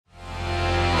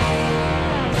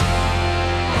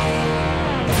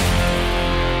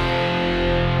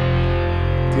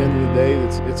day,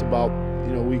 it's about,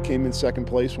 you know, we came in second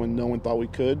place when no one thought we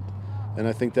could, and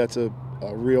I think that's a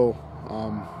real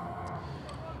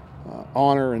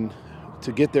honor and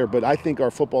to get there. But I think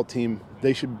our football team,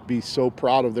 they should be so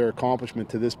proud of their accomplishment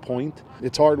to this point.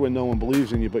 It's hard when no one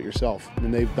believes in you but yourself,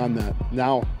 and they've done that.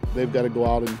 Now they've got to go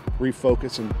out and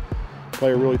refocus and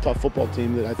play a really tough football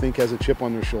team that I think has a chip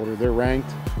on their shoulder. They're ranked,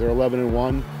 they're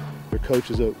 11-1. Their coach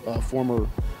is a former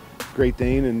Great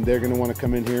Dane, and they're going to want to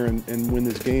come in here and win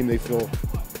this game. They feel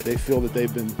that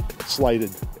they've been slighted.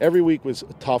 Every week was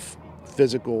a tough,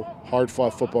 physical,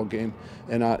 hard-fought football game,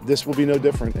 and this will be no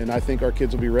different, and I think our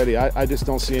kids will be ready. I just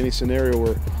don't see any scenario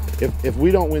where if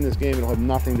we don't win this game, it'll have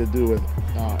nothing to do with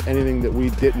anything that we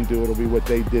didn't do. It'll be what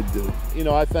they did do. You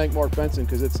know, I thank Mark Benson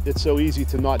because it's so easy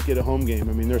to not get a home game.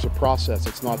 I mean, there's a process.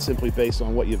 It's not simply based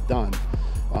on what you've done.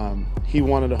 He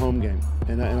wanted a home game,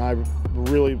 and I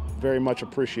really very much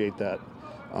appreciate that.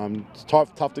 It's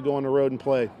tough to go on the road and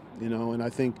play, you know, and I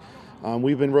think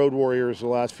we've been road warriors the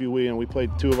last few weeks, and we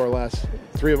played two of our last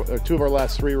three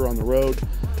were on the road.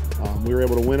 We were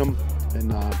able to win them,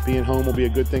 and being home will be a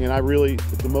good thing. And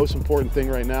the most important thing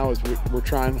right now is we're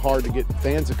trying hard to get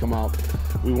fans to come out.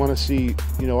 We want to see,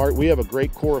 you know, we have a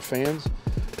great core of fans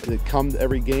that come to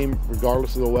every game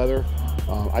regardless of the weather.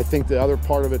 I think the other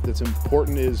part of it that's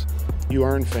important is you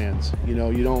earn fans. You know,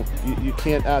 you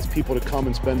can't ask people to come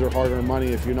and spend their hard-earned money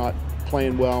if you're not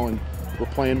playing well, and we're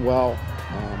playing well.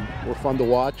 We're fun to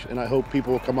watch, and I hope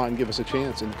people will come out and give us a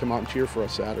chance and come out and cheer for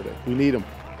us Saturday. We need them.